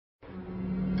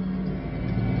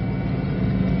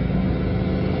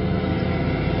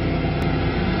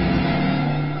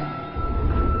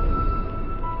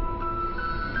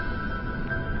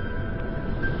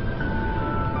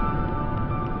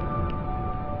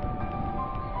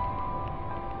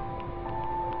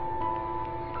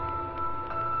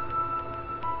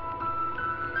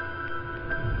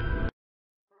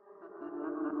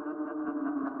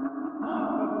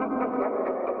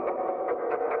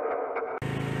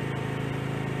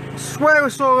swear I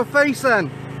saw her face then.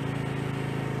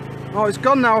 Oh, it's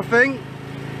gone now, I think.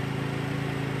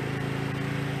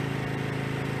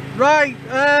 Right,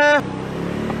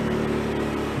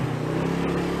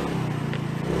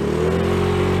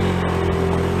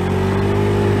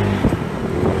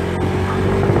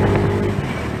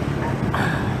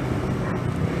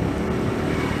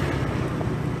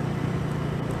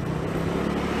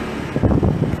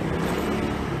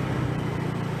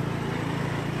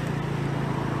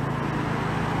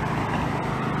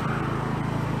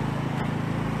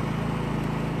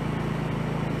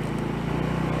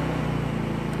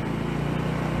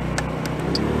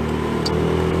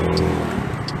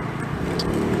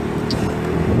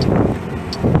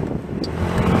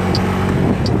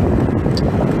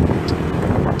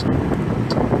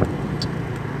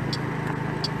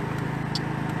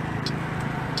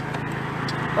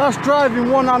 that's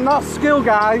driving one hand, that's skill,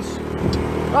 guys.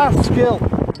 That's skill.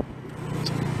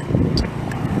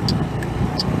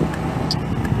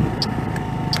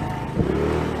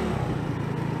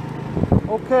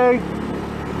 Okay.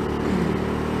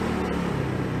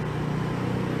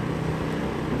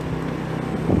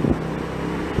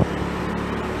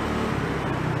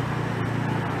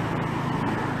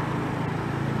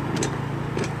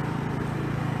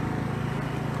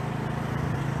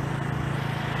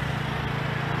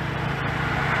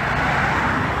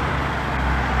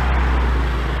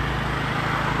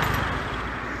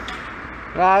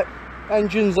 Right,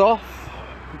 engine's off.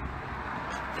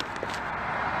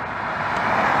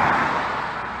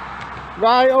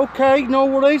 Right, okay, no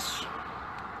worries.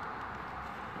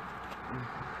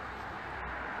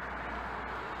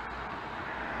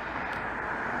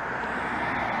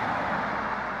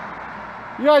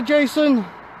 Yeah, Jason.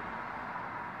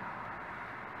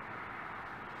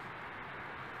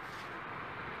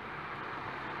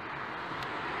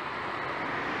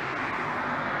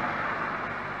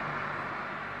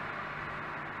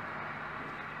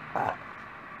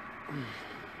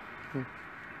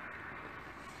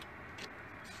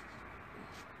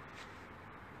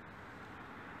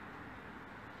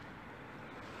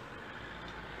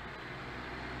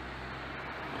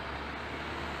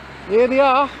 Here they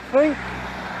are, I think.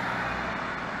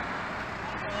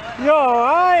 You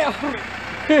alright? Right. What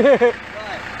are you doing, yeah?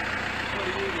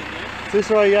 This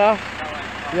way, yeah.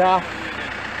 Yeah.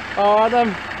 Alright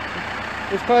then.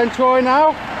 Let's play and Troy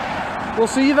now. We'll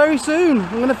see you very soon.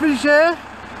 I'm going to finish here.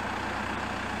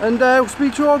 And we'll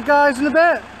speak to you all guys in a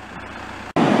bit.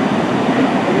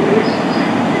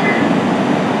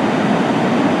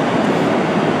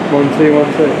 1, 2,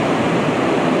 1, 2.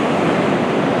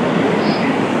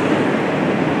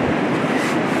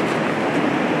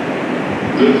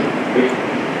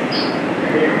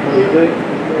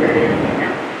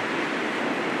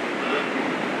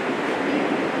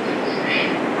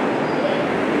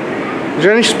 Is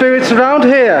there any spirits around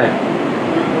here?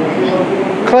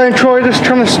 Clay and Troy just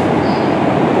trying to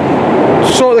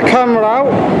sort the camera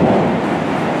out.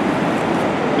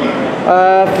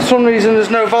 For some reason there's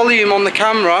no volume on the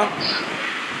camera,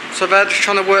 so they're just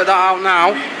trying to work that out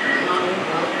now. 1, 2,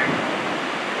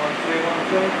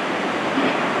 1, 2.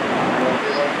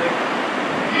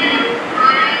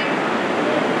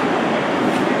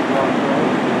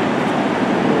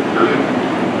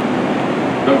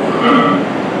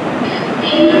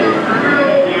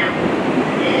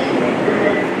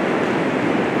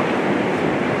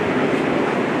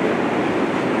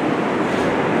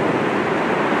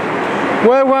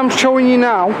 Where I'm showing you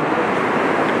now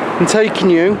and taking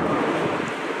you,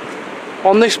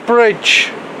 on this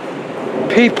bridge,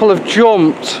 people have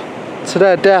jumped to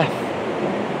their death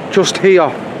just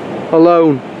here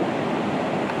alone.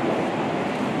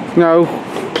 You know,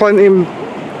 plenty of them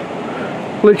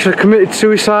literally committed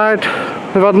suicide.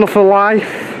 They've had enough of life,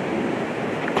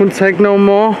 couldn't take no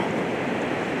more,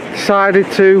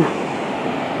 decided to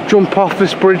jump off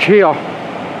this bridge here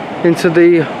into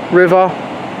the river.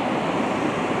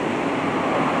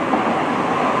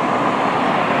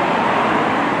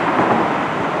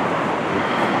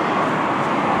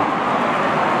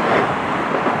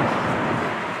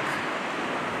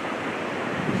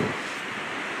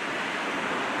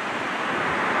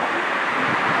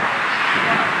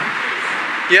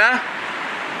 Yeah?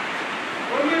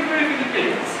 When we were moving the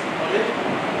bits on it,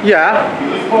 Yeah.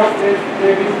 it was quite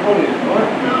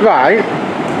right? Right.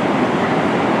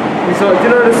 He's like, do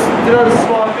you know the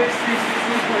slide bits?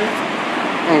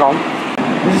 Hang on.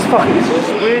 This is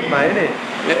just weird, mate, isn't it?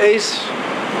 It is.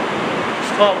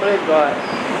 Just can't believe, like,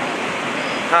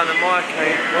 how the mic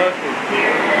ain't working.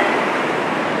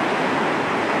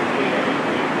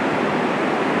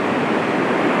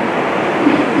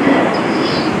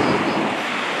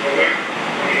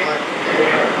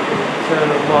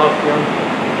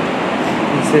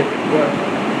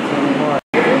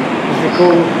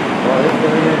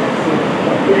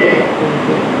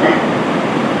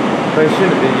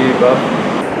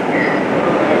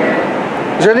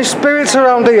 Is there any spirits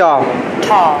around here?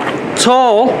 Tall.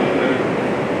 Tall?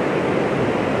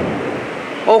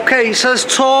 Okay, it says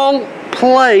tall,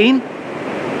 plain.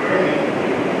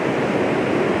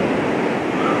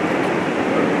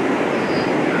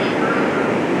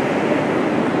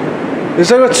 Is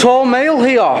there a tall male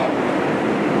here?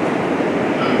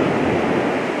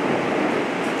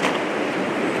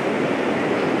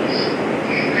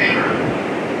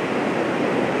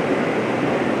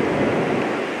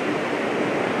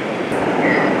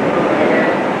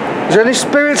 Is there any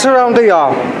spirits around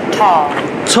here? Tall.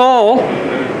 Tall?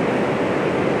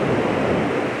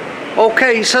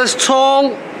 Okay, it says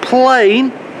tall,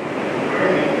 plain.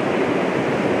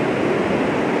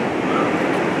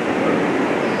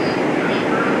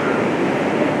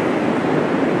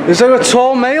 Is there a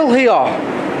tall male here?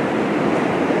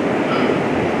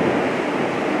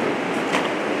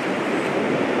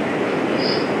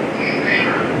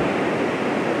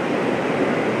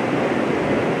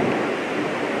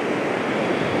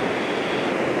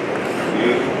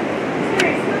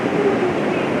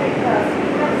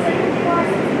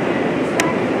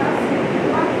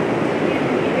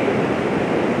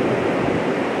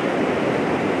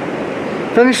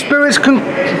 If any spirits can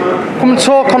come and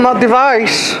talk on that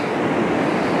device,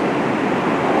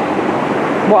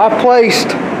 what I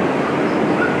placed.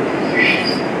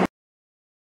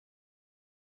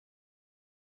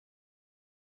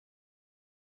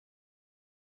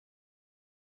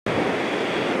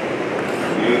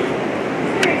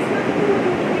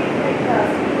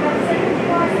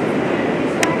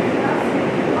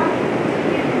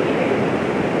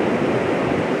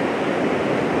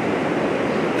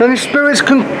 If any spirits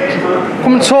can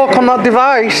come and talk on that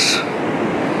device,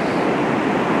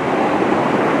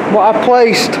 what I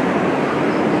placed.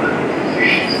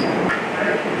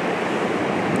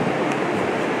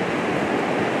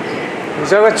 Is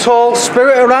there a tall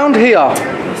spirit around here?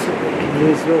 In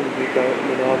this room, I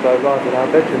go round in our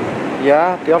bedroom.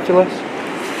 Yeah, the Oculus.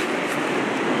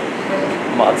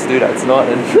 Might have to do that tonight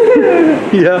then.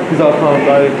 Yeah. Because I can't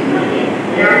go.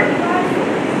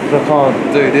 Because I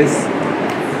can't do this.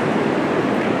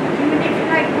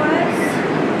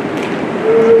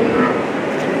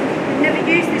 I've never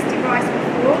used this device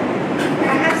before. I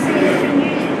have seen it been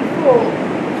used before.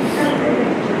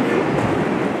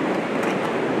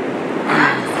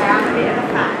 So I'm a bit of a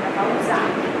fan of old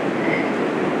Zach.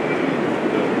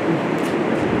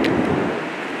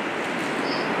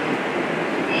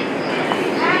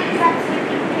 That's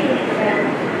absolutely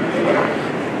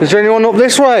beautiful. Is there anyone up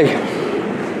this way?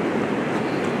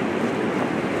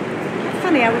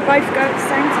 Funny how we both go at the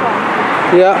same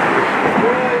time. Yeah.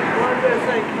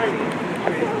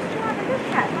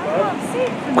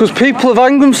 Because people have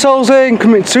hanged themselves here and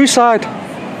committed suicide.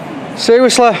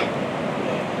 Seriously.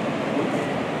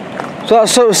 So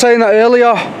that's what I was saying that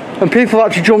earlier. And people have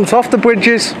actually jumped off the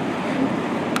bridges.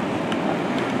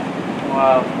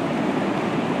 Wow.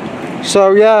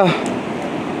 So yeah.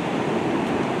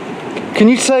 Can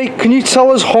you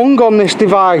tell us hung on this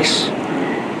device?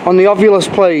 On the Ovilus,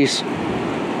 please?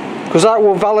 Because that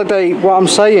will validate what I'm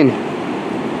saying.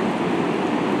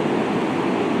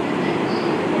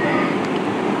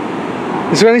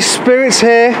 Is there any spirits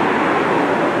here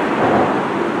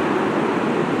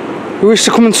who wish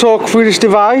to come and talk through this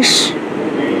device?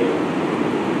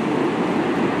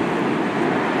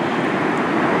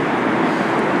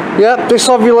 Yep, this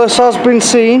Ovilus has been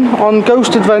seen on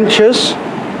Ghost Adventures.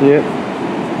 Yep.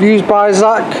 Used by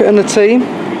Zach and the team.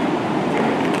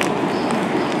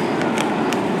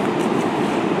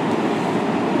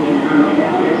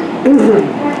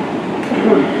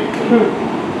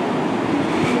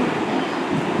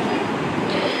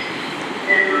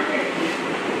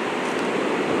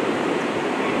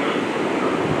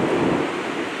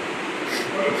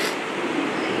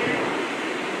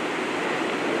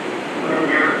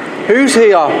 Who's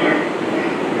here?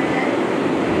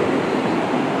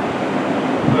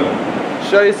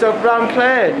 Show yourself around,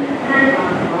 Claire.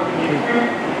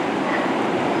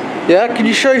 Yeah, can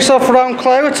you show yourself around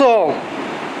Claire at all?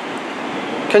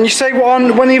 Can you say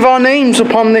one of our names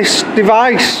upon this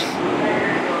device?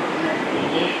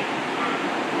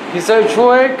 You say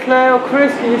Troy, Claire or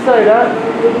Chris, can you say that?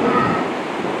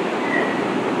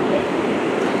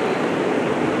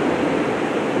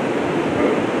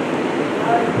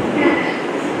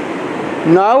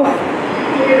 No?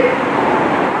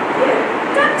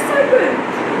 That's so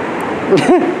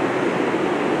rude.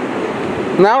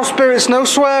 Now spirits, no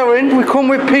swearing, we come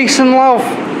with peace and love.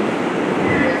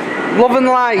 Love and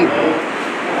light.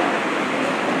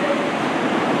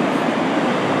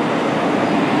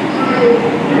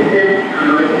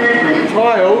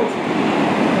 Child.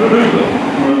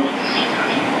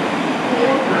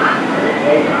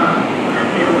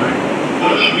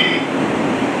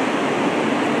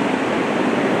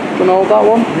 to hold that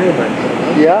one? Yeah, mate.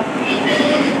 Yeah.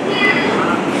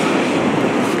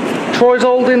 Troy's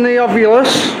holding the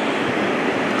ovulus.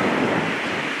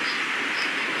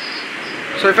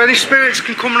 So if any spirits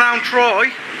can come around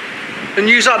Troy and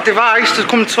use that device to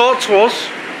come talk to us.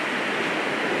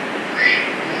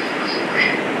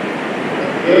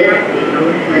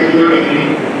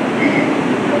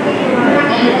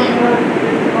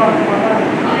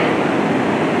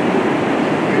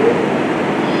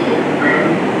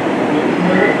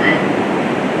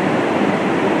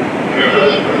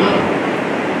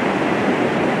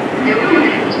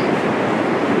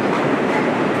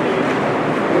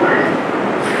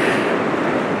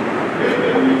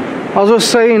 As I was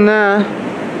saying there,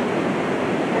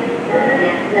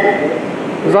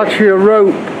 there's actually a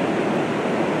rope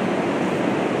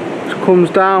which comes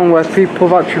down where people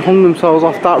have actually hung themselves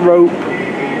off that rope.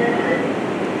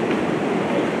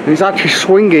 And it's actually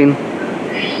swinging.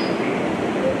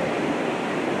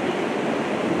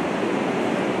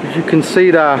 As you can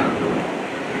see there.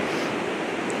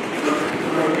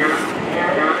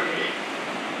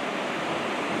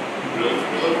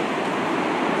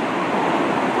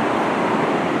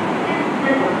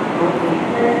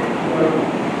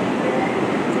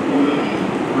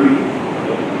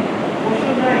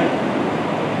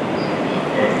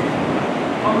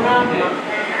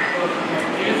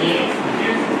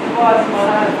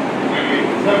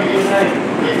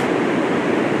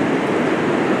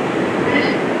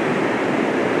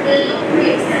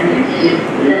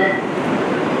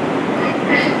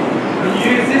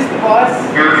 Use this device to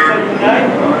say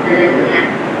your name.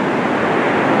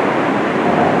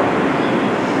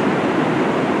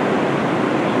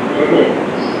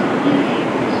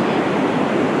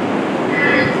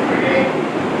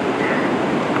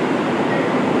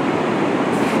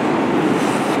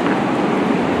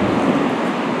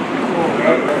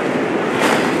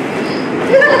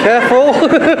 Careful!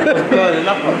 Burning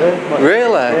up up there.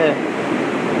 Really? Yeah.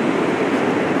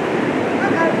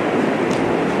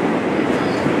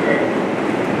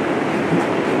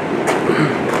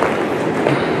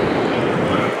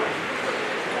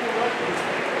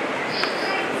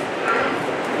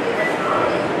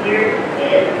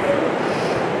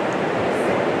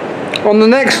 On the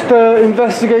next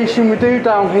investigation we do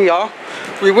down here,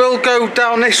 we will go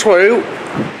down this route,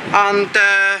 and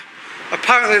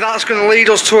apparently that's going to lead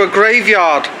us to a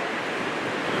graveyard.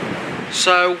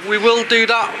 So we will do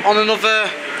that on another,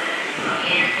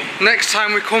 next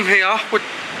time we come here with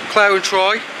Claire and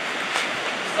Troy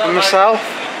and myself.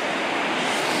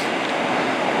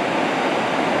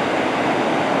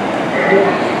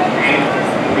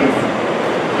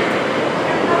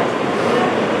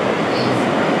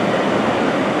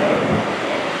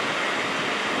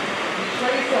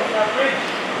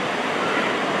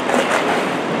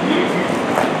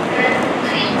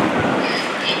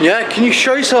 Yeah, can you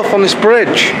show yourself on this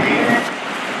bridge?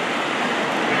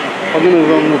 I'm going to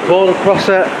run the board across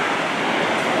it.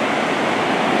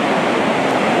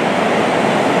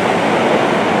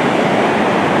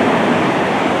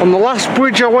 On the last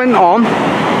bridge I went on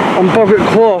Boggart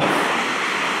Clough,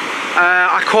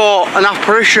 I caught an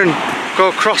apparition go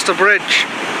across the bridge.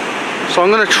 So I'm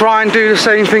going to try and do the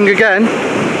same thing again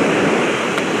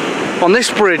on this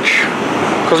bridge,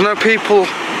 because I know people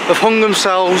have hung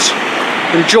themselves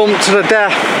and jumped to the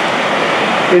death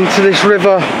into this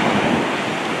river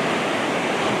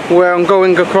where I'm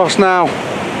going across now.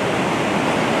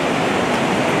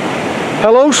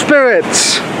 Hello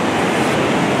spirits!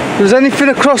 If there's anything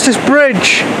across this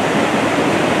bridge,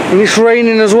 and it's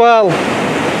raining as well,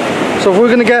 so if we're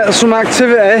going to get some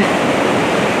activity,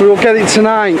 we will get it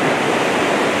tonight.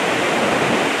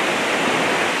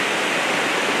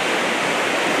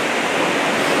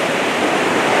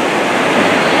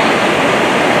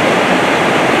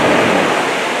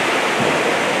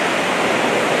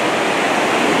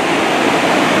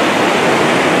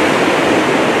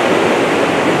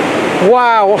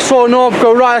 Wow, I saw an orb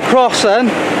go right across then.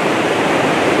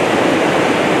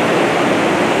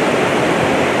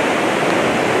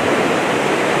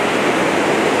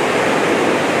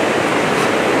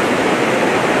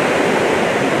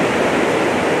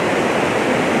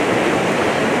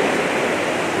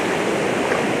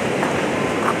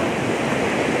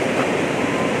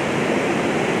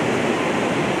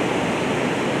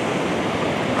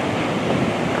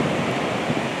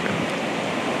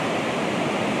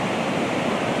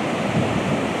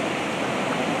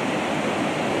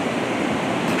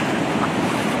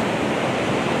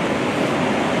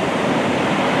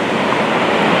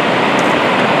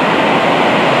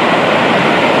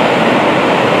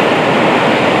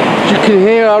 You can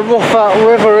hear how rough that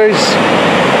river is.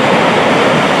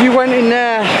 If you went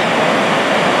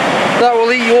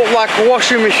like a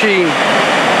washing machine.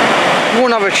 You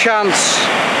won't have a chance.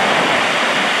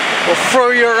 We'll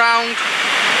throw you around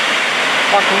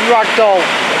like a rag doll.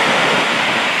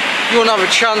 You won't have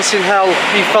a chance in hell.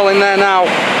 You fell in there now.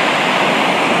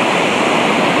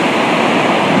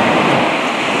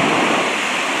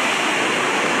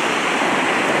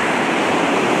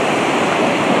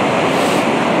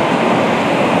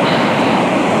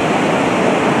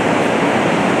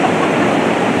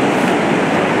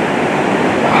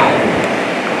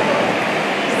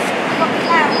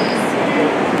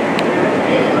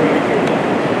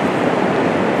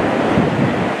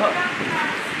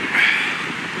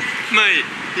 Mate,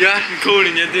 yeah, I'm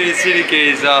calling you doing silly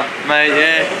geezer, mate,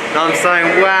 yeah. And I'm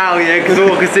saying, wow, yeah, because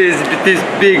all I can see is this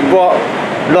big what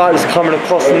light that's coming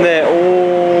across from there,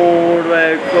 all the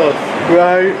way across.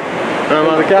 Right. And I'm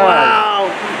like, guy. wow.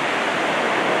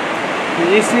 Can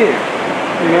you see it?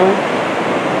 No.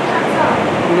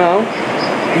 No.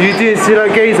 You didn't see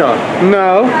that geezer?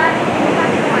 No.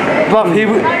 But he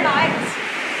was. No lights.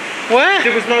 Where?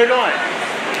 There was no light.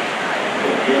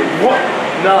 What?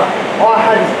 No, I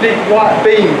had this big white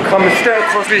beam coming straight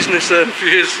across. Business then,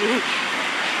 yes.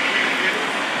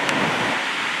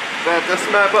 That's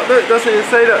mad, but look, doesn't it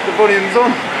say that the volume's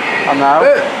on? I know.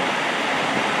 Look.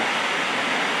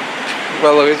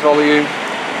 Well, there is volume.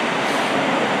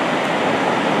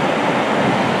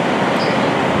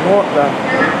 What the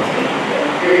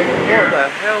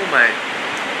hell, mate?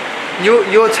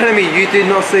 You're telling me you did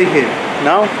not see him?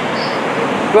 No.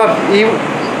 Bruv,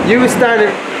 you were standing.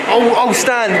 I'll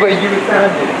stand where you were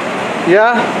standing.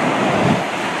 Yeah.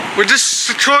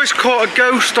 Troy's caught a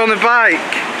ghost on a bike.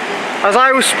 As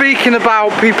I was speaking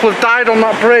about people have died on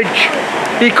that bridge,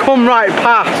 he come right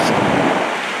past.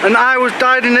 And I was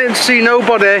died in it and see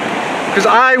nobody because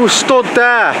I was stood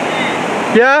there.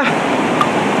 Yeah?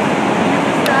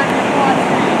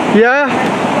 Yeah?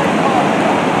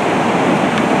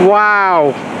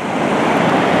 Wow.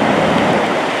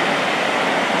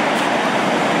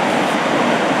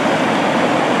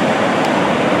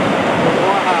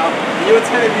 You're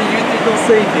telling me you did not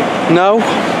see him? No.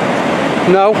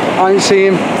 No, I didn't see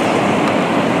him.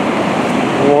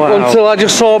 Wow. Until I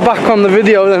just saw back on the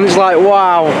video, then it's like,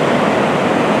 wow.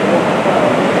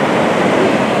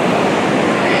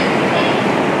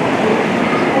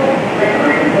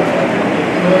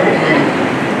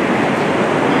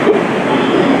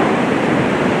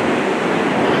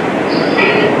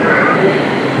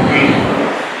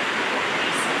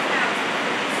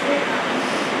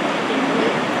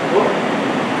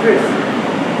 Chris,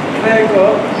 can I go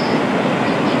up?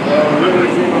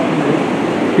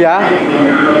 Yeah?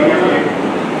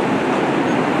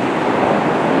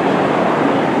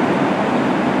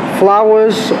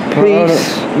 Flowers,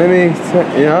 peace. Let me,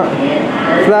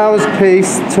 yeah. Flowers,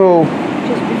 peace, tall.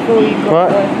 Just before you got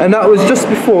Right, and that was just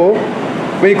before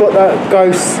we got that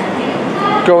ghost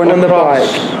Going on the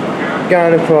across. bike,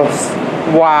 going across.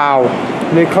 Wow.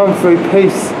 And they come through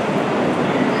peace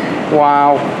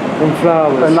Wow. and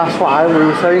flowers. And that's what we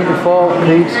were saying before,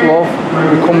 peace, love.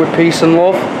 We come with peace and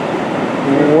love.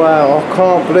 Wow, I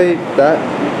can't believe that.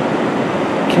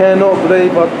 Cannot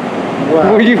believe I.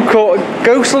 Wow. Well, you've caught a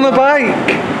ghost on a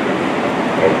bike.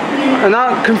 And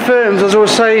that confirms, as I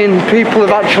was saying, people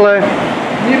have actually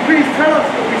Can you please tell us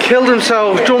what we killed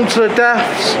themselves, jumped to their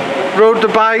deaths, rode the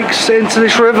bikes into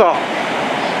this river.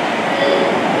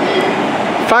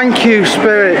 Thank you,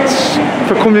 spirits,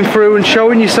 for coming through and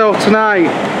showing yourself tonight.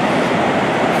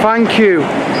 Thank you.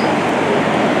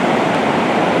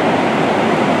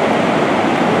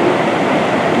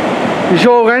 Is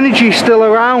your energy still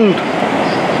around?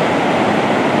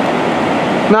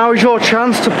 Now is your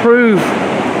chance to prove.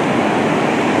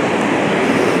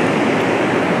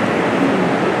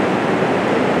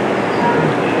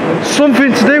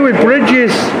 Something to do with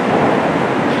bridges.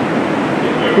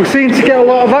 We seem to get a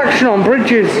lot of action on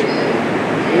bridges.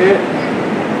 Yeah,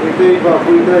 we do, but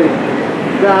we do.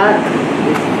 That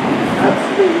is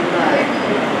absolutely mad.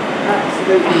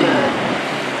 Absolutely mad.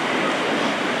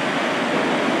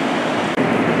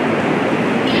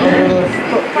 I'm gonna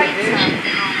stop Wait it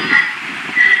here.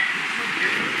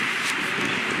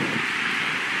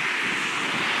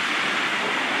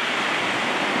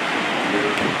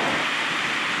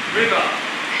 River.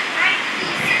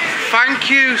 Thank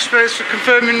you, spirits, for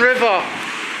confirming river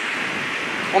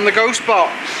on the ghost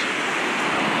box.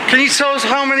 Can you tell us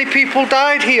how many people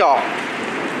died here?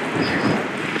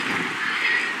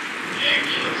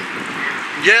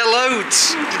 Yeah,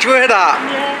 loads. Did you hear that?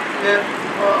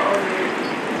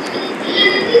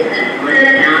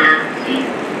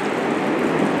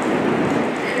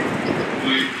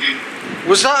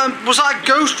 Was that a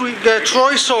ghost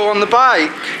Troy saw on the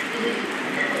bike?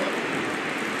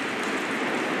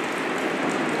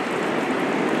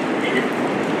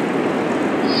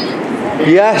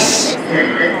 Yes.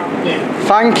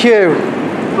 Thank you.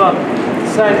 But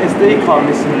saying SD card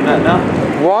missing in that now.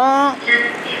 What?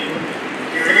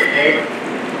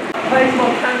 Place my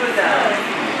camera down.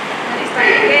 And it's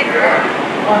back again.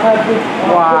 I have the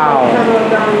Wow. camera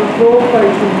down the floor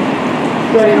facing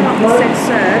straight Come up and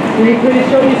said serve. Can you please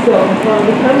show yourself in front of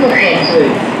the camera first,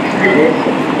 please?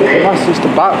 That's just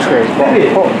the batteries. But Did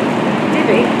it?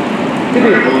 Dibby? Did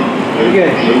it?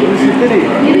 Again, this is did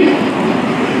it?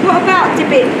 What about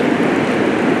Dibby?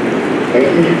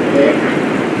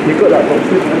 You got that box,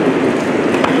 didn't you?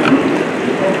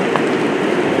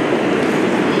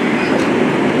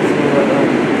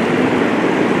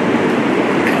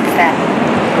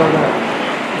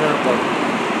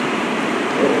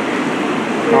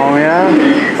 oh yeah,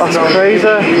 that's crazy.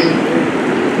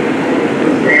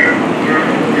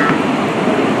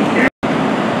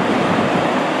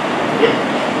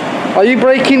 Are you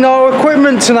breaking our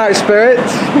equipment tonight, Spirit?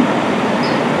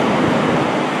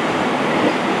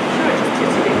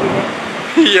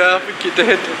 Yeah, I think you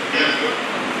did.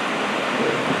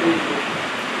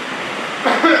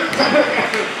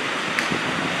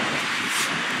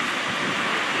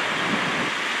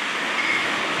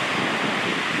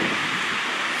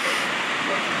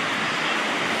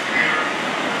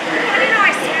 What a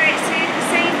nice spirits here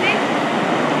this evening.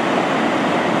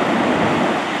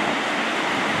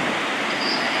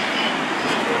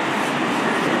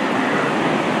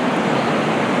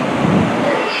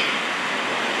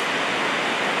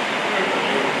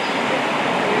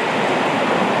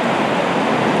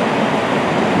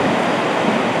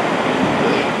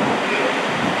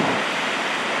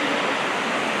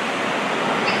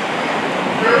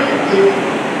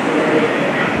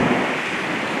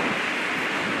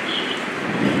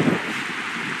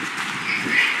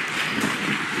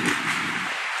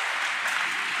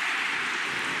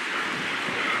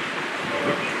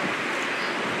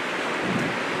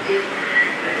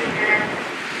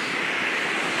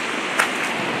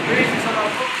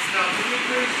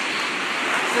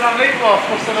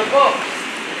 What's on the box?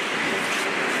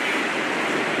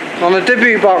 On a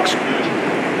debut box. Can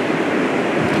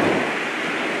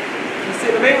you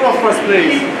see the meatloaf for us,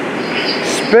 please?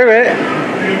 Spirit.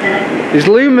 Is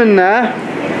Lumen there?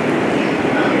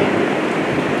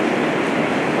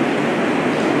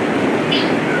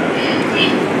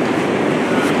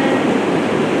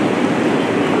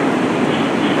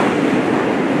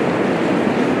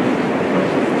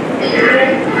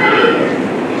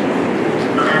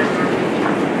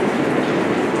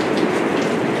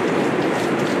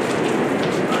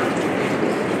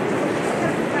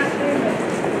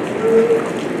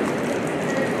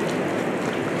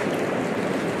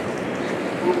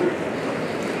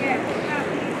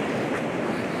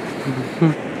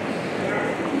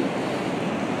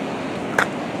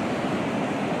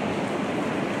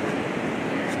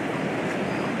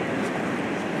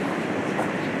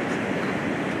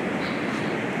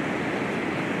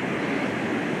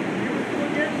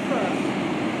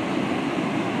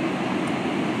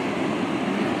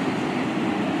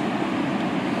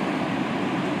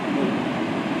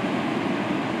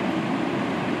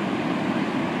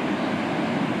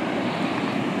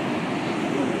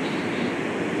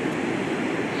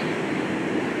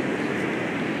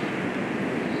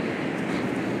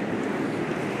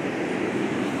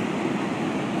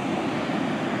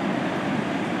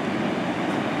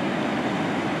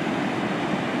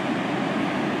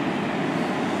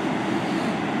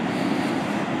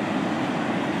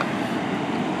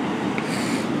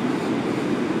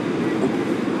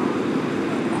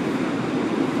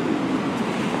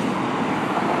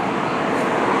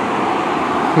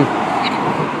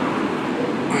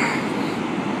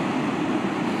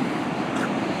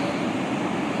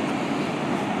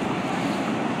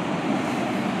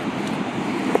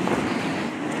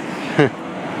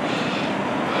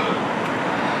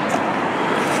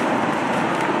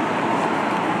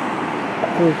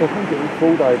 I think it was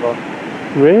pulled over.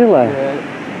 Really?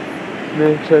 Yeah.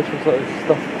 Me and Church was like this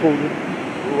stuff pulled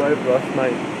all over us,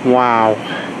 mate. Wow.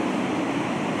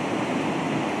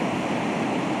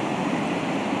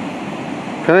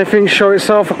 Can anything show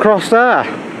itself across there?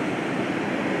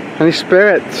 Any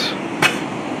spirits?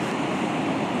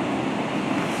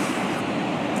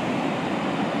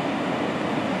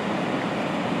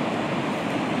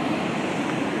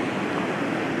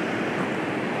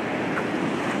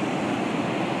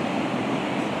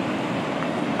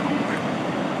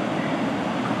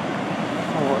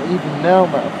 Even now,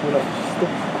 mate, I feel like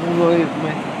stuff all over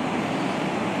me.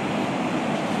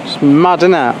 It's mad,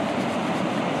 isn't it?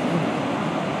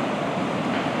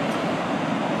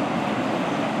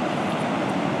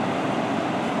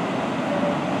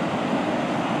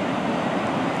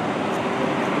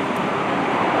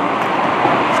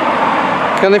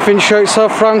 Can anything show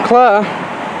itself around Clare?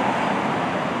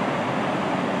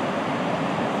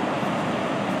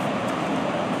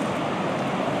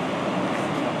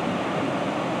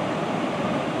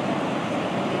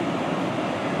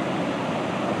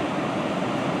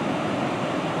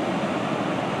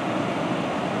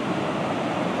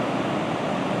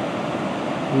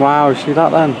 Wow, you see that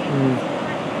then?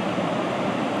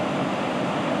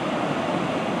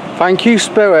 Thank you,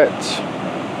 Spirit.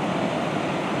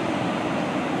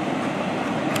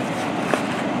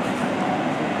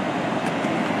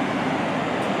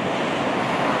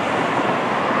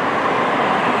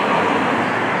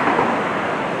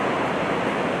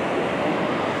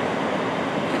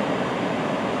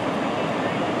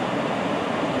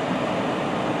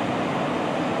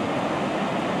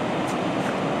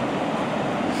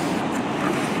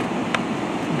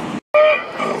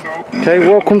 Okay,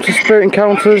 welcome to Spirit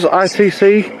Encounters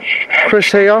ITC.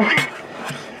 Chris here.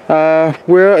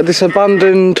 We're at this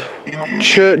abandoned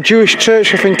church, Jewish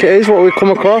church, I think it is, what we come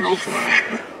across.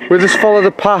 We just followed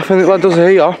the path and it led us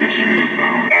here.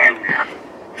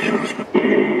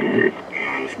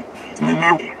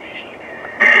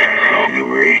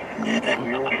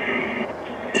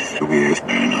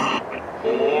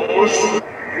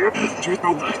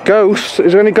 Ghosts?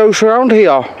 Is there any ghosts around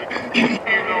here?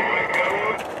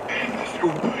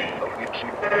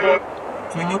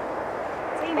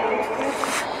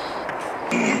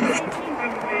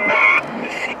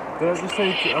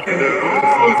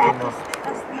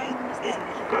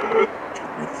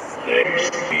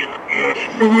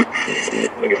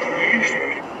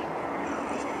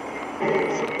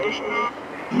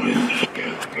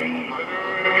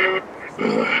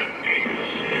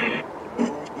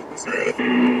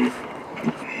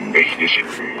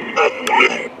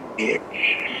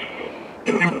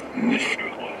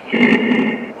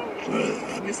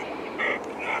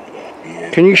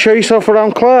 Can you show yourself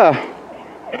around Clare?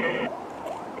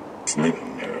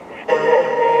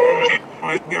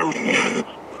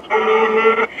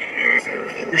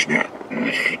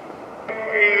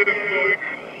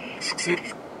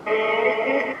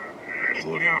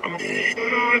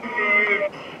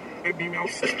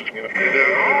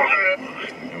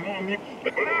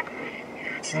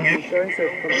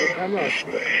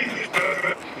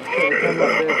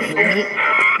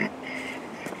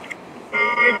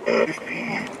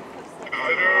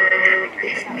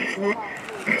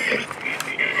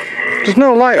 There's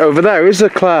no light over there, is there,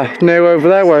 Claire? Near over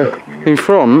there, where in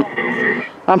front.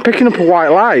 I'm picking up a white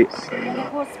light.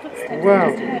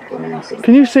 Wow.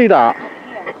 Can you see that?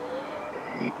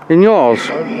 In yours?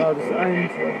 No, just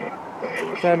aimed.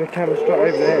 Turn the camera straight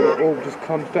over there and it all just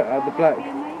comes back out of the black.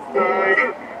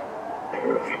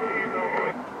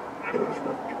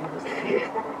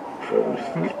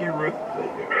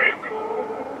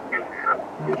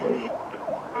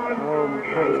 Oh, my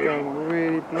phone's going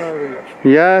really blurry.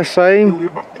 Yeah, same.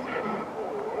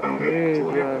 Really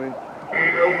blurry.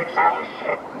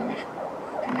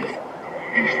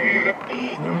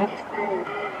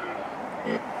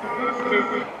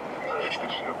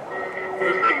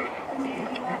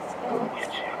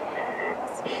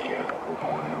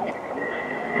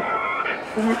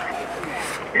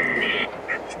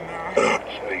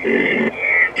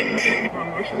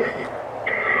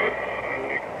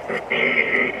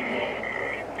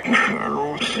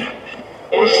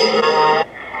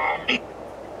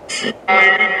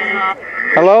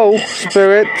 Hello,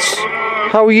 spirits.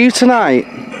 How are you tonight?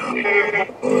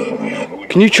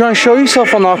 Can you try and show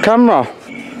yourself on our camera?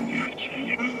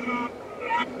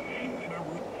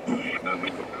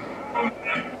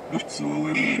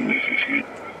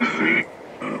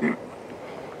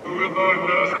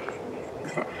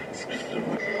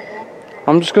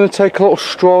 I'm just going to take a little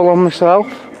stroll on myself.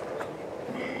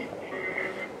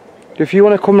 If you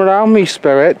want to come around me,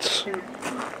 spirits.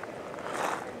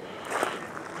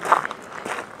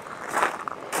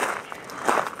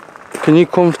 Can you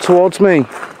come towards me?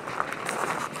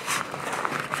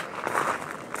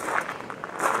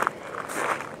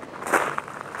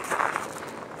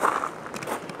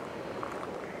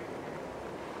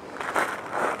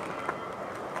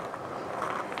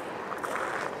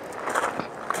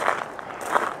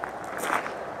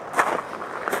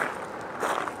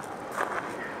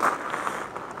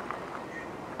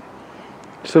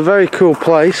 It's a very cool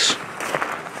place,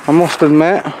 I must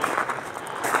admit.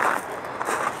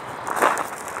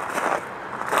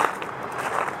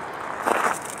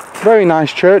 Very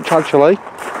nice church, actually.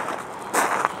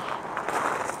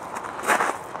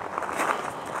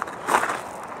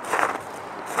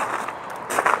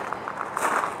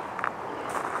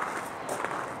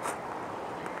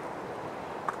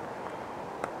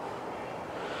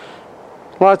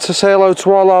 I'd like to say hello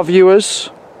to all our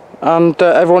viewers and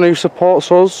everyone who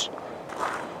supports us.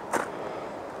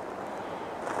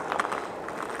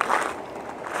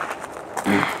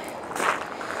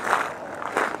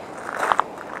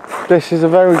 This is a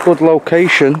very good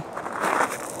location.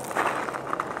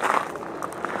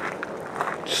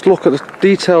 Just look at the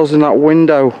details in that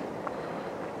window.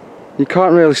 You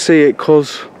can't really see it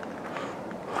because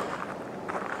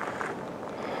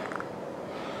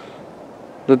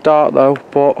the dark though,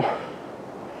 but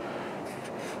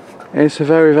it's a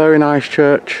very, very nice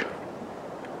church.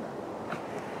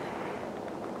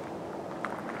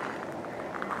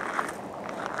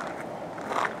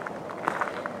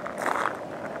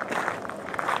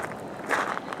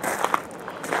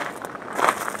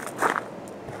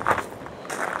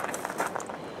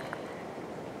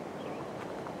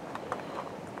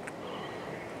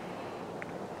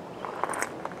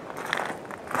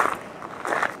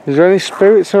 Is there any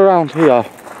spirits around here?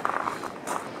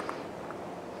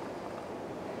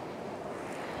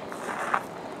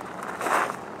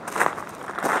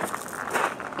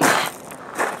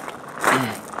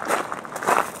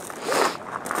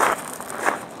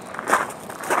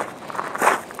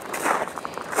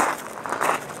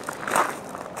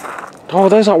 Oh,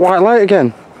 there's that white light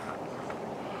again.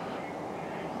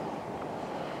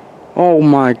 Oh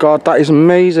my god, that is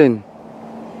amazing.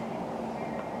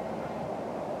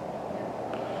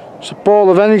 It's a ball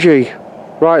of energy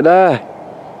right there.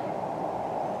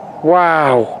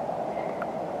 Wow.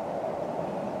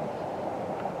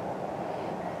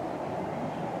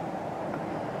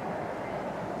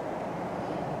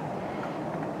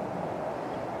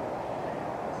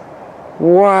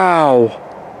 Wow.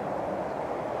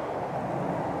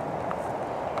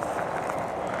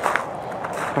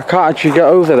 I can't actually get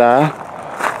over there.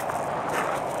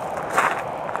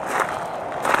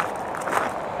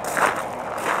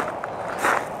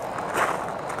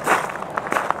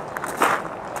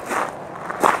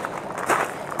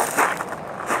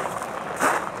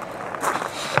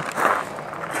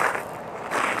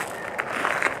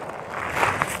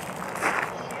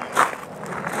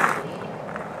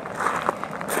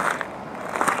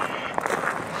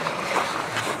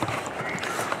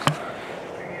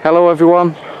 Hello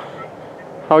everyone,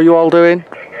 how are you all doing?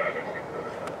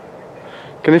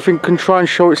 Can anything try and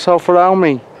show itself around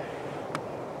me?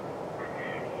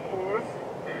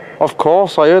 Of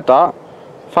course, I heard that.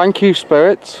 Thank you,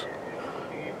 spirits.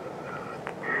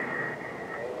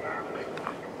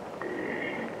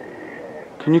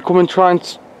 Can you come and try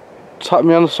and tap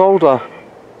me on the shoulder?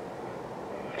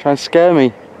 Try and scare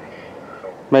me?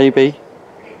 Maybe.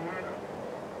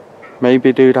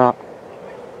 Maybe do that.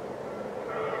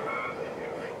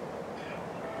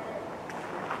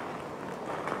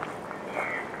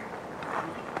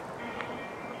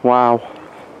 Wow.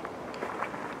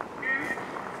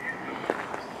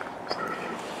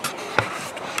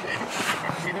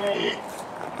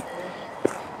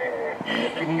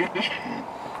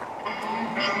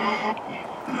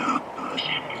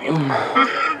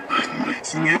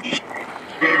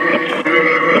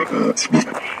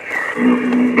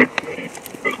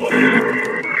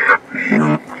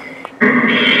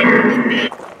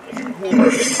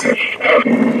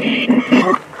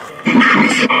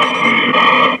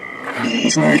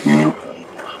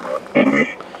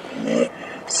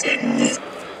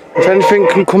 If anything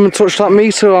can come and touch that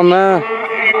meter on there.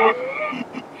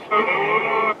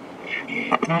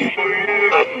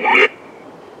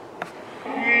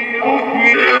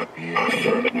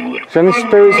 Is there any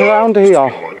spirits around here?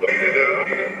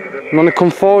 I'm gonna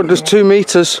come forward, there's 2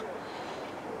 meters.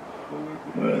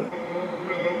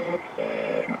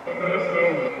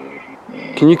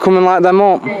 Can you come and light them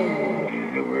up?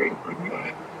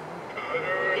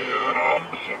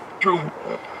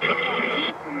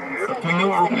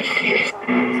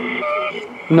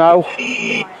 No.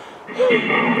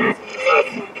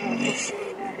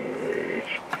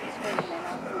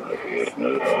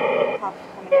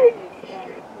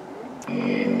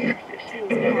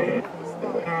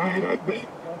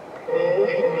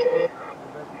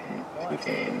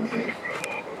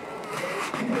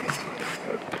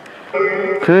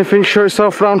 Can anything show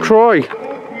itself around Troy?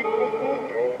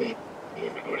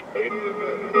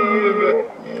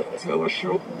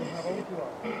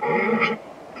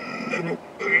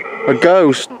 A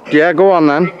ghost? Yeah, go on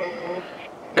then.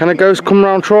 Can a ghost come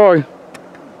round Troy?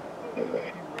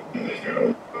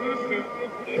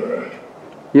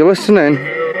 You listening?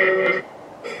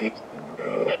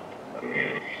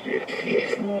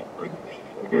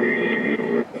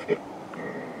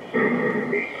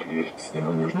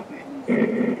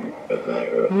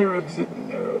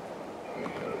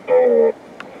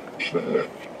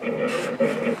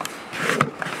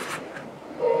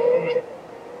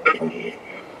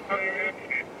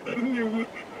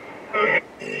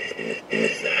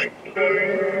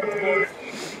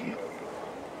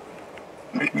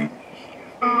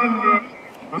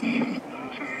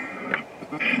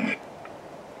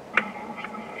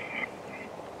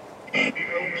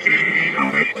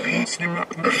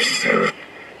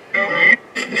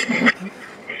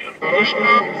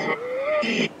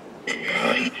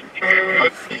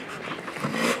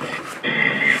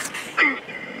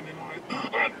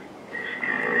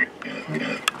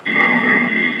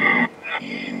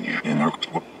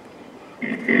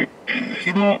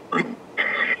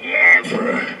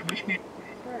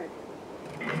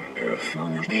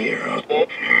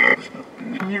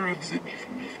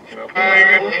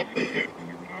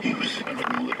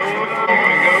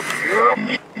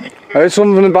 I heard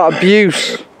something about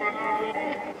abuse.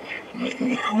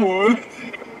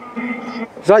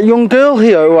 Is that young girl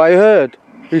here who I heard?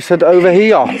 Who said over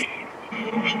here?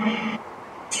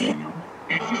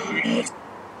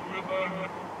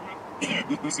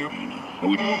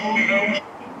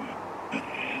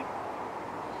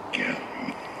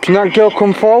 Can that girl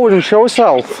come forward and show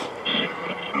herself?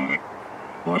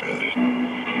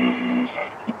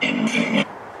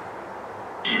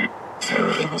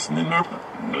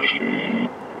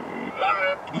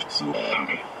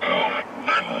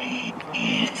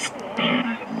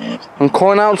 I'm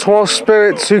calling out to all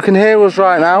spirits who can hear us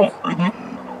right now.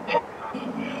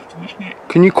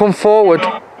 Can you come forward?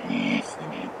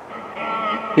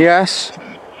 Yes.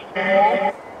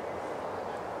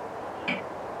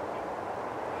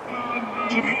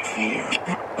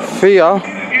 Fear?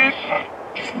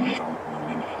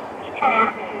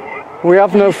 We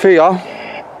have no fear.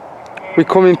 We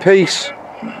come in peace.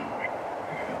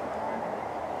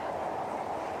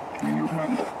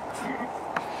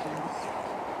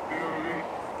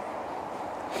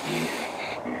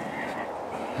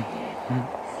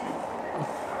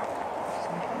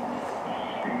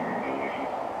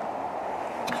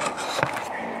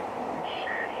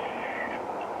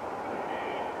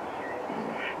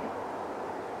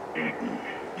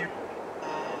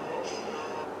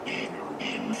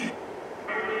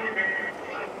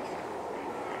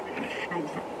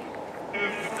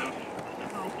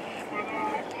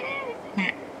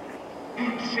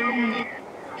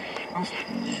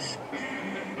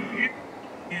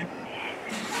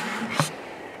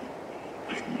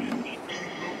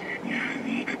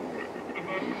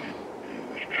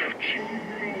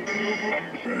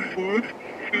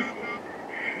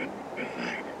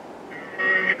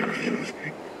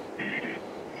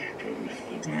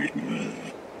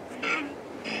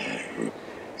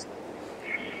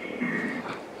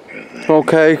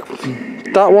 Okay,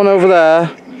 that one over there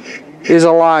is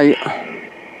a light.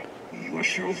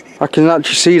 I can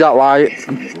actually see that light.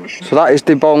 So that is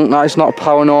debunked, that is not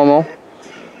paranormal.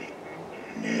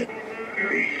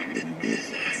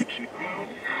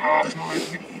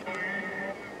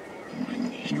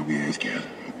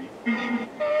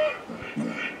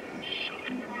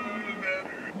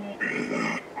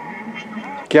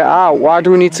 Get out, why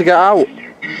do we need to get out?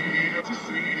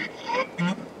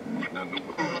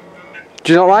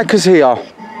 Do you not like us here?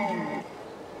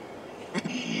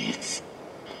 Idiots.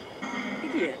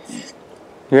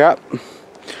 Yep.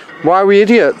 Why are we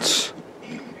idiots?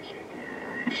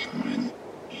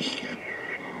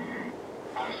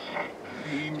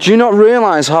 Do you not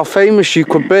realise how famous you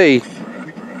could be?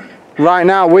 Right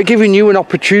now, we're giving you an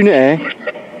opportunity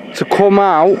to come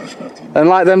out and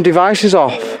light them devices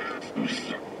off.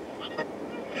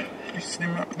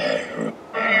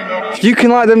 If you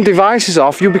can light them devices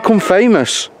off, you'll become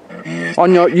famous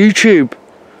on your YouTube.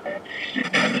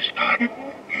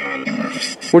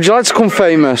 Would you like to become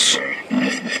famous?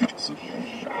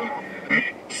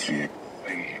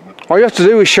 All you have to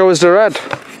do is show us the red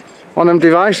on them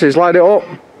devices, light it up,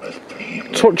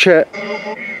 touch it.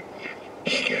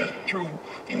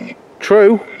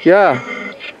 True, yeah.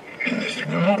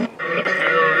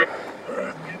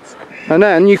 And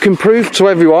then you can prove to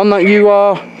everyone that you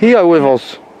are here with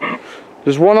us.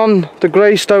 There's one on the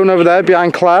grey stone over there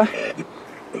behind Claire,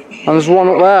 and there's one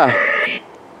up there.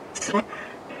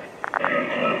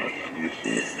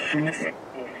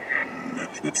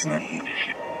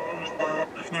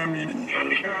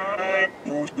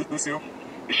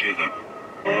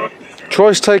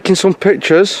 Troy's taking some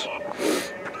pictures.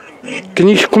 Can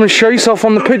you come and show yourself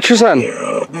on the pictures then?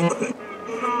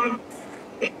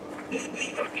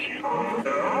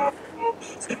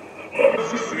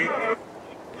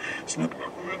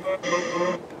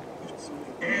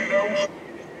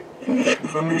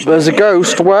 There's a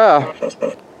ghost, where?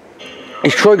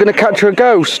 Is Troy going to catch a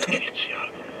ghost?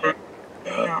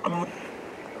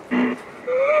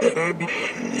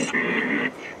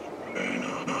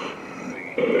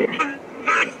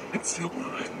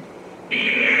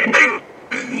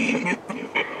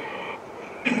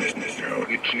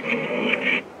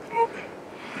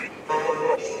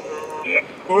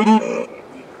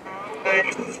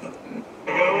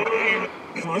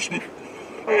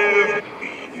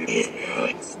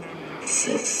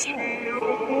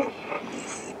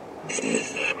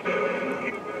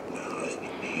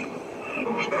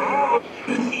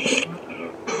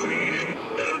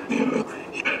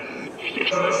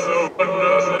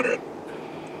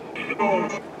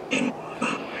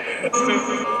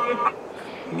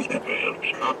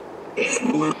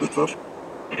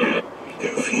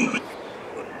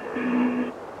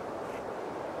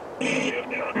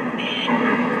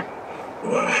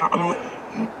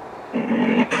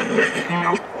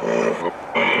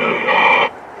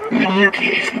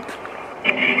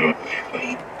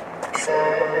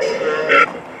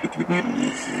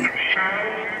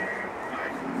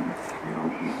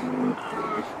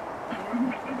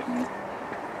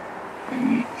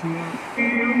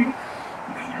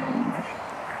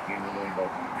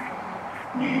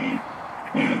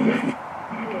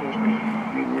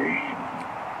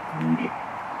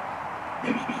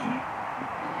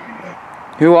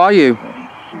 Who are you?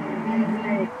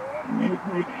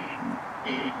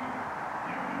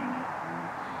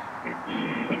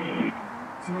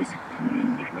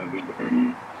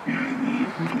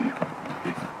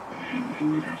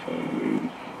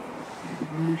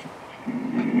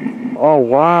 Oh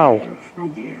wow,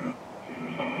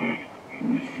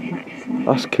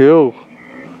 that's cool.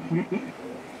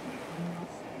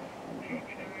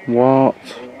 What?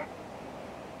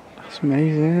 That's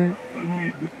amazing, isn't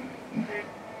it?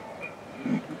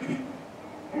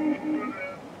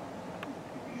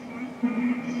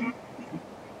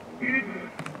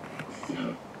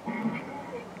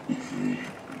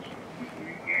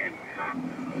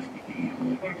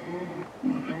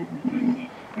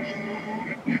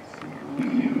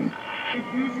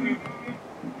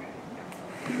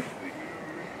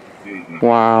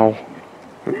 Wow.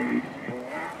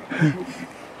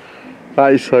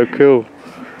 That is so cool.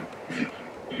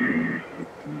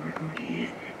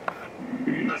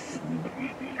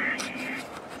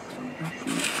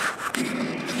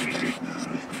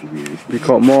 You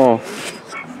got more?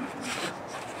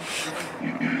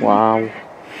 Wow.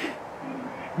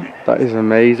 That is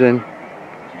amazing.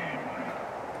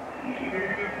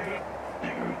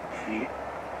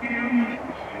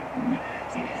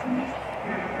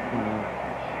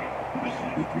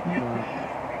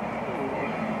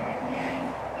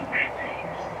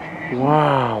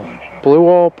 Wow. Blue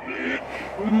orb.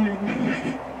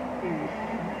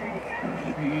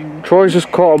 Troy's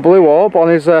just caught a blue orb on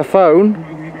his phone,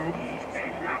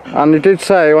 and he did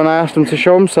say when I asked them to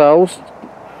show themselves,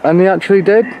 and they actually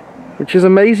did, which is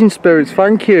amazing, spirits.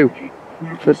 Thank you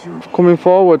for coming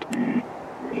forward.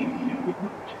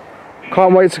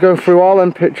 Can't wait to go through all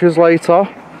them pictures later.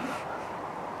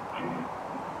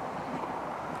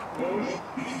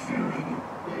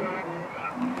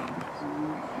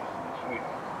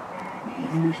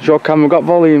 Has your camera got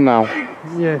volume now?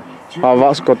 Yeah. Oh,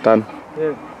 that's good then.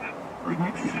 Yeah.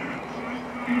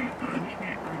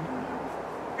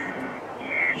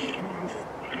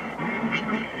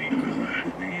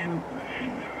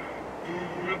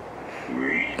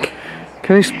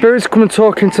 Can these spirits come and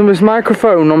talk into this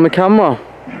microphone on the camera?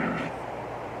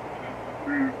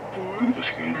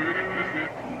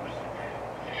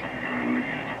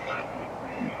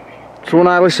 So when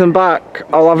I listen back,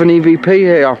 I'll have an EVP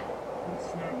here.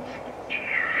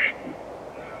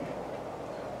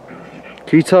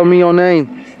 Can you tell me your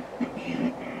name?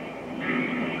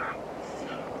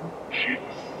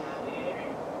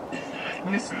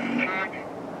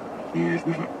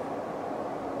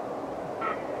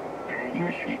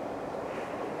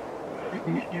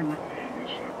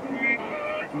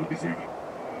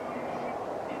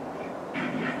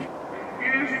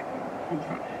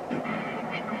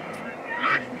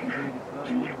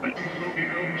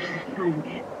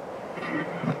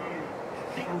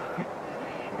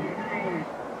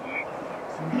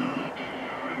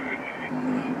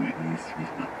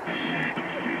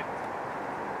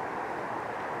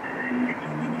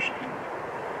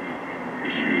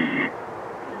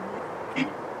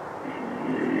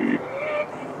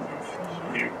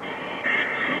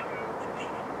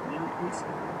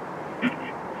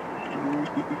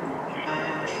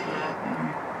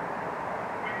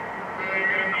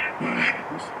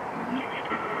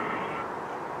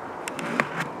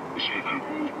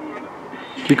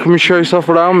 Can you come and show yourself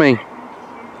around me?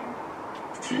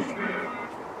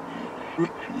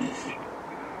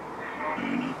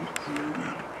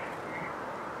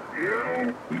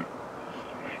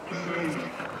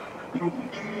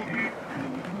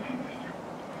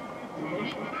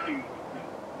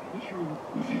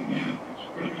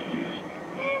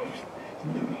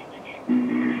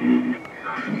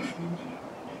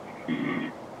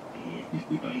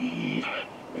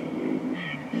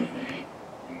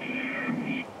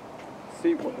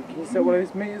 See, can you set one of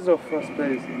his meters off for us,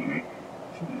 please?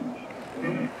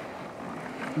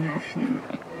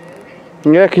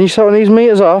 Yeah, can you set one of these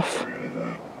meters off?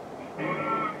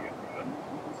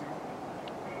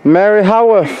 Mary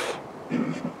Howarth,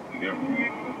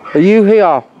 are you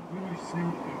here?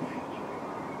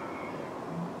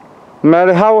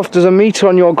 Mary Howarth, there's a meter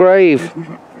on your grave.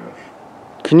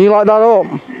 Can you light that up?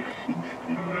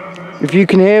 If you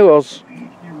can hear us.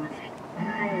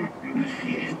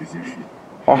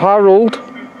 Oh, Harold.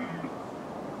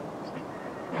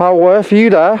 Howarth, are you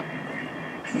there?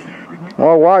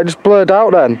 Oh, why? It just blurred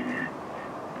out then.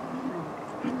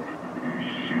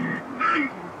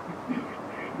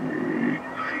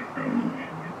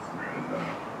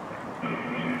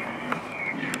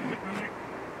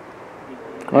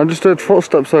 I just heard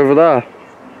footsteps over there.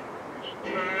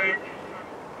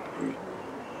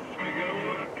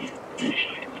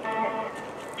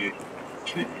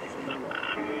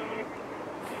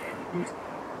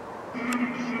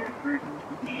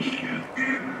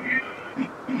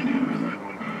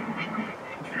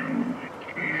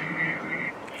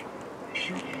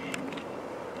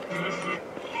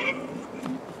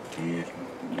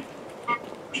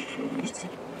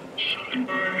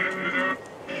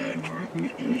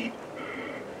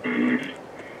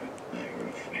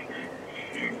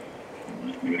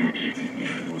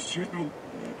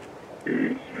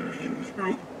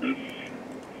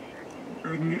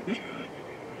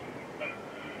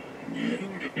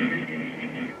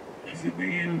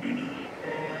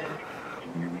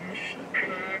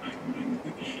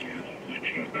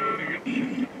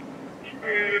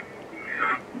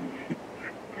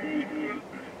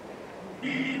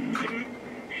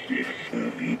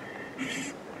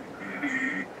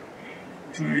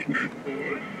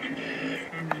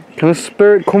 Can a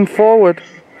spirit come forward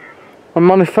and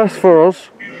manifest for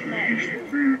us?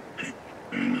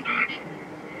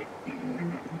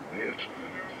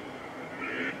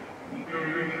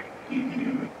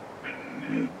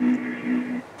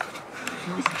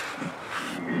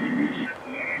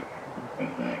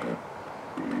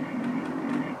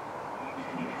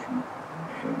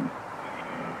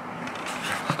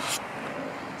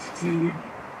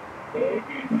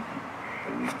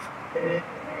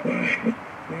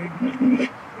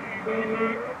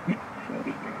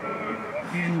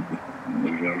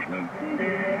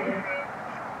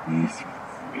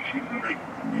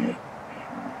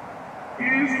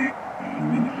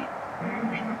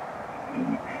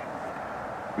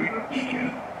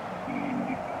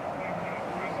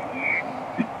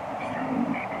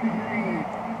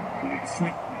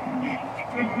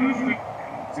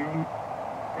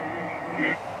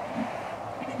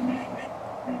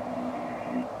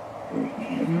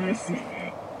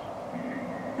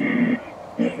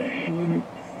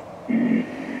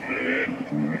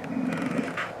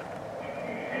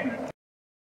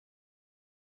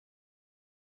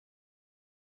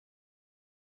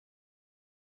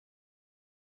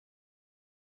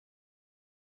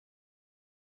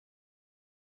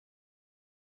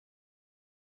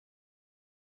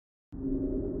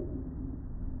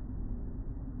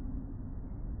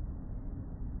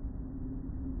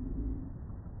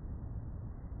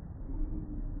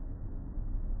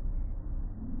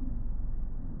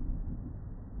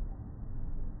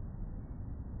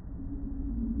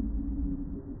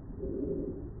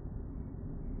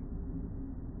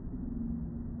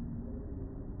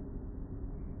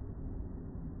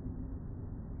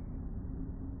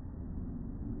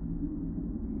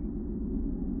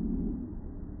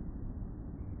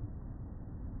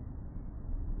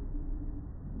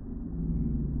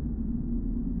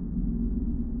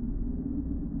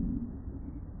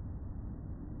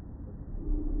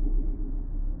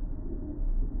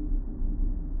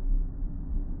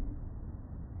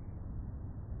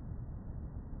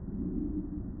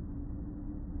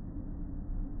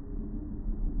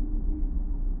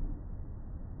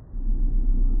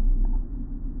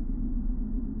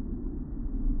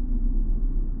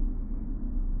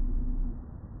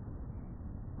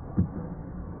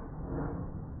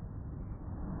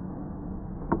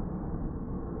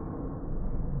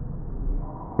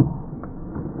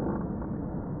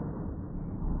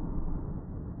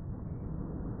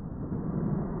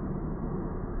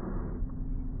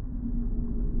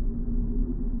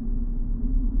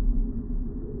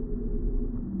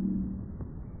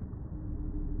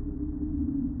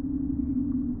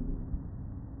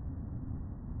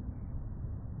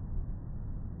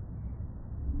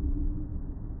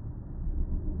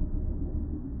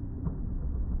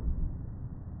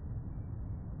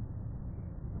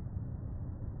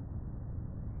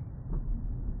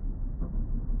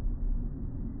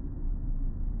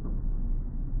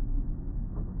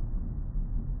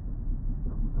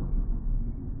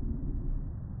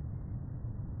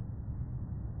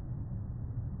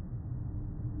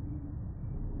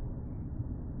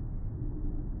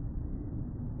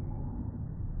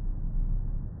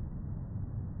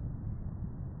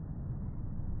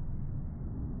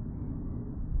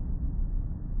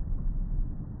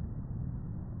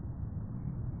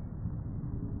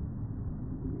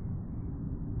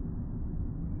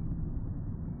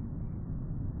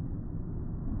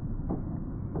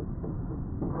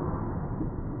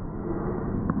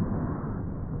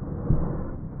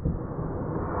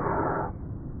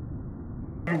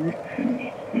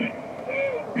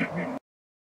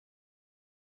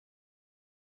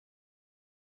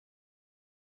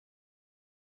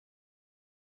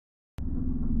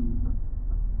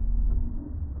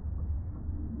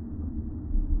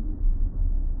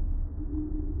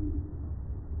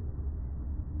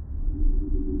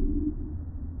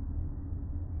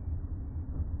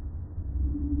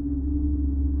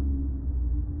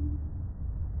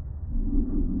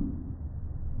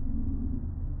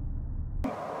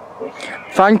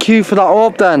 Thank you for that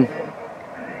orb then.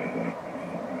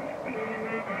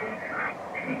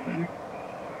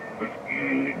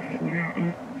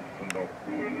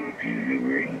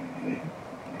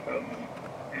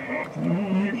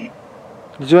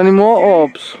 Is there any more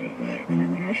orbs?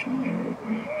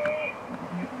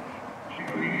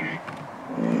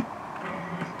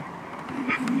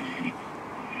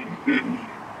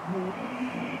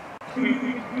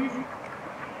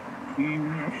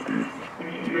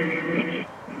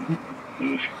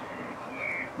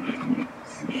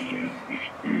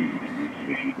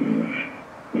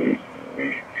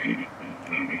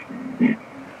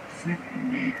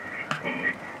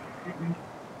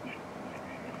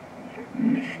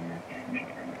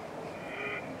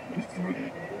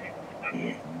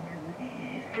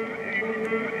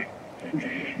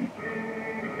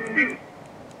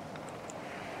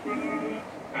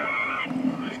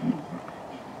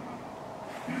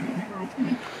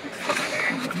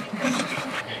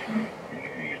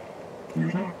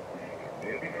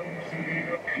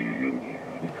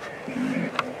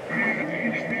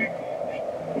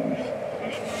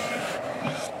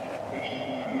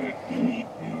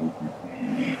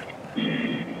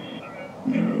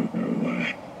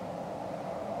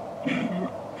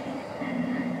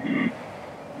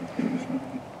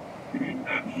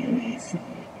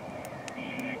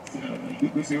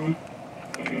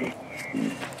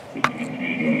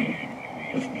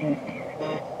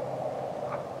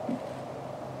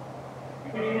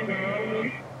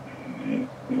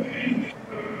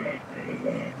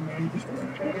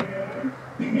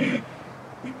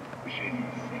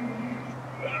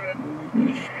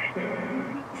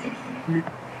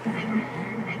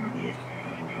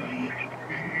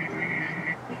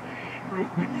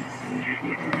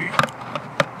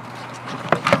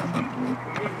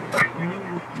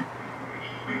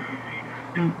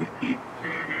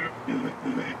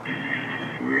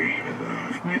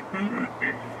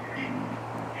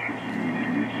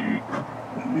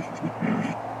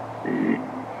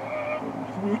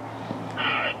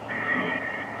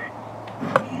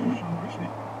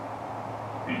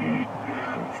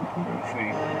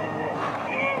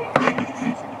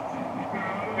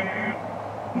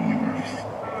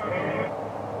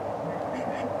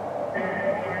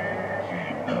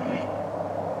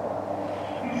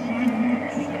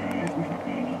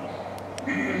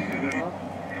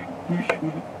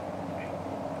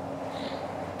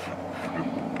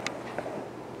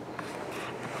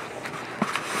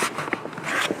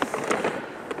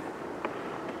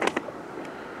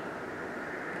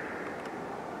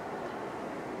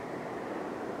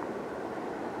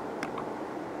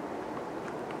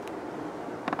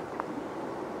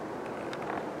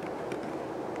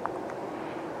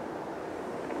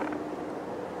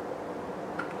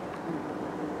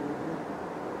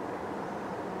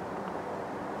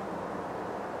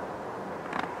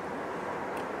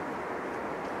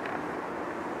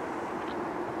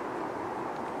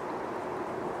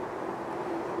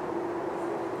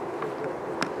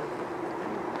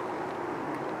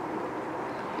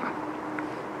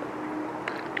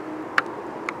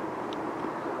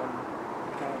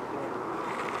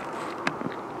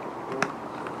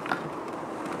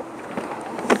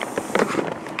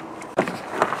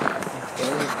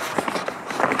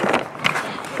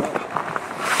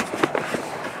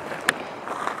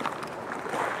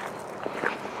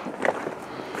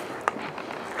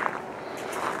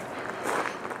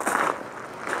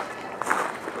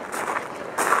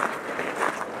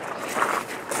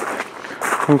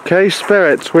 Okay,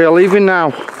 spirits, we are leaving now.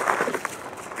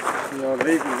 We are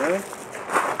leaving now.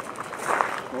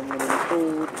 I'm going to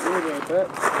record the audio bit.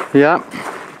 Yeah.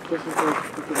 Just in case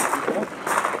we can keep up.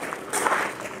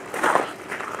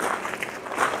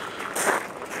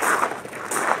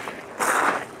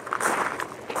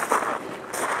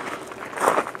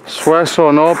 Swear saw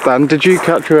an orb then. Did you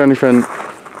capture anything? No.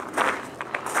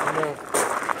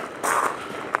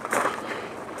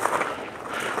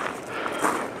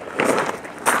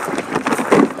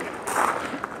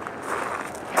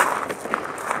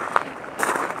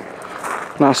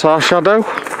 That's our shadow.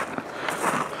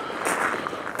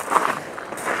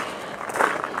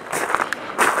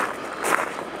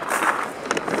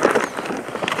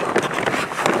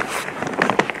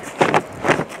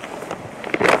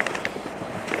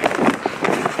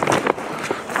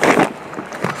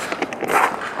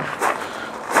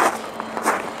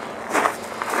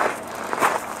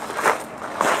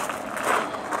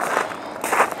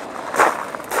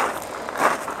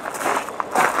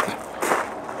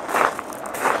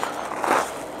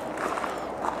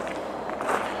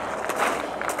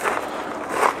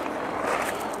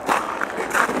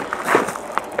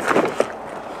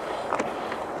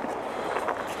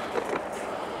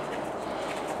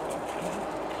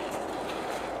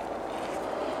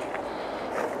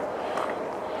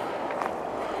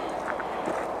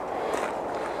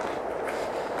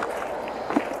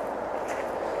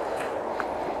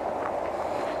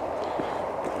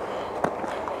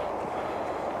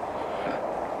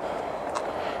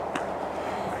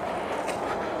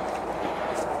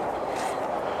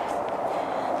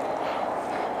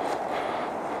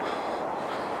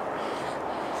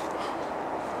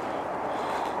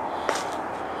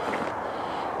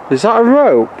 Is that a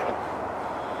rope?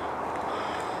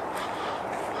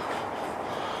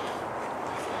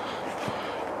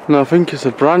 No, I think it's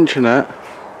a branch in it.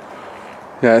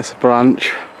 Yeah, it's a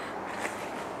branch.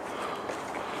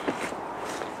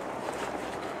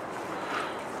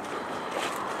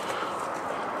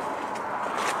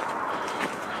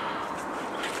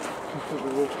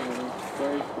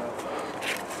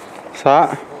 What's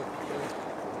that?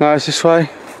 No, it's this way.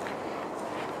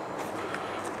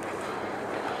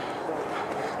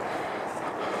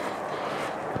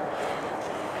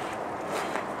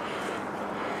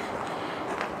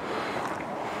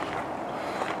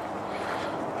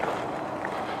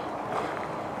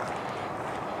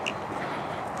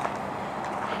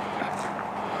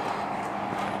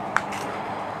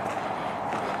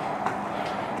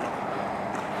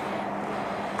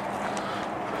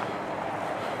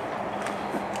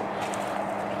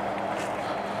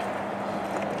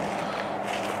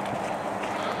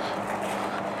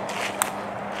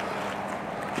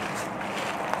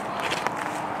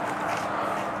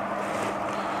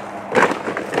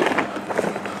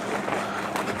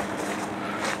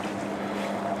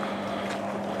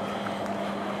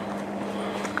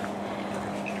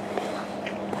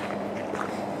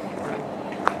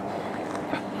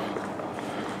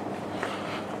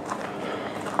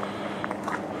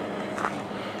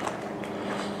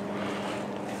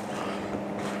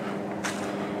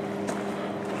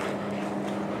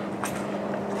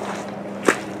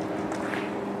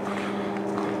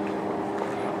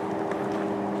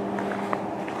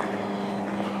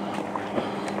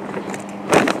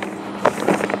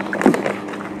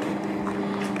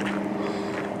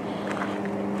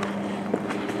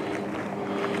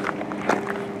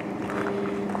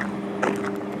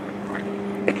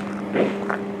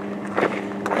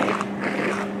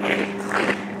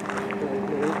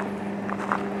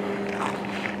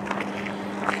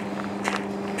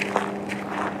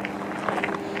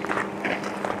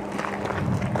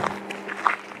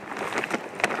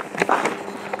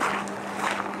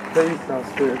 Please, now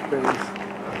Spirit, please.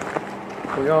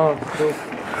 We are still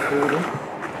recording.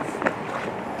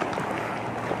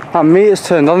 That meter's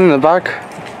turned on in the bag. I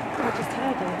just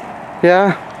heard it.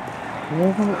 Yeah.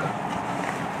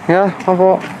 Yeah, I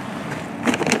thought.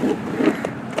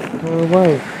 Go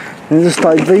away. It just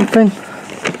started beeping.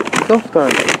 It's off,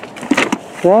 though.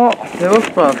 What? They're off,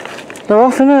 bruv. They're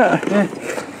off, innit? Yeah.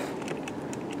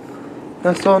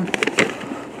 That's on.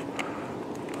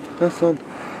 That's on.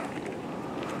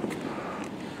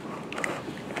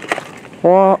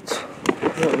 What?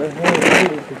 What the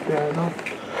hell is going on?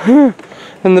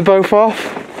 And they're both off.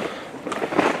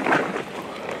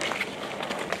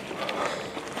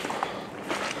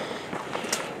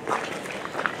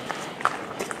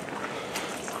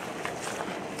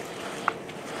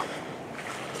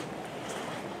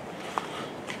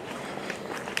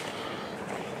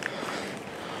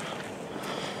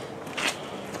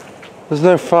 There's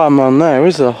no farm on there,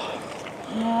 is there?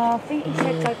 No, I think he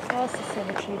said go past the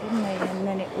cemetery, didn't he? And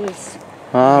then it was.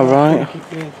 Ah, right.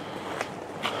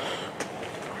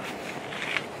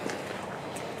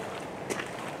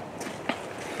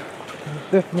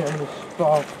 Definitely on the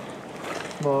spot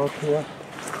mark here.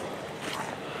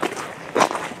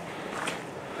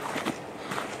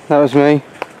 That was me.